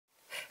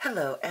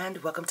Hello and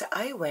welcome to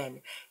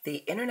iWin,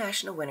 the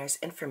International Winners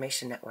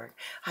Information Network.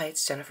 Hi,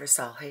 it's Jennifer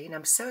Salhi and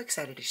I'm so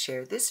excited to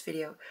share this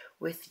video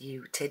with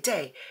you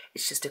today.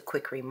 It's just a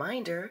quick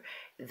reminder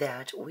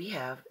that we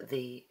have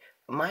the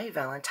My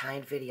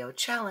Valentine video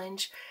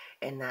challenge,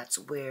 and that's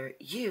where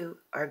you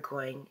are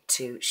going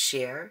to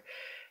share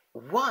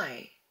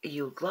why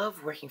you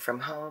love working from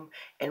home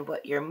and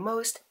what you're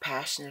most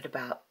passionate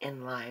about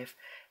in life.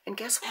 And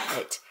guess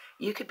what?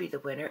 You could be the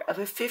winner of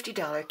a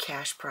 $50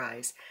 cash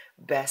prize.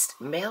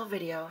 Best male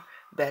video,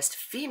 best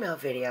female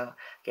video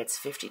gets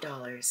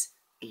 $50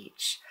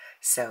 each.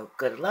 So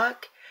good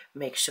luck.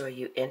 Make sure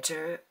you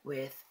enter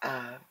with,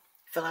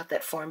 fill out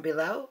that form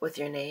below with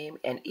your name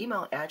and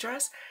email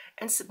address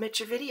and submit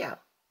your video.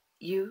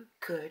 You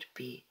could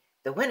be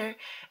the winner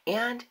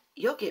and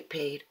you'll get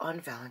paid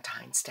on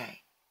Valentine's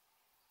Day.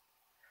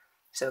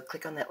 So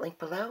click on that link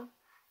below,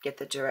 get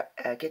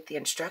the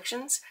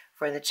instructions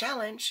for the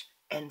challenge,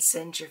 and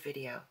send your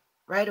video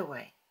right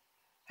away.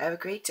 Have a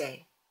great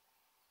day.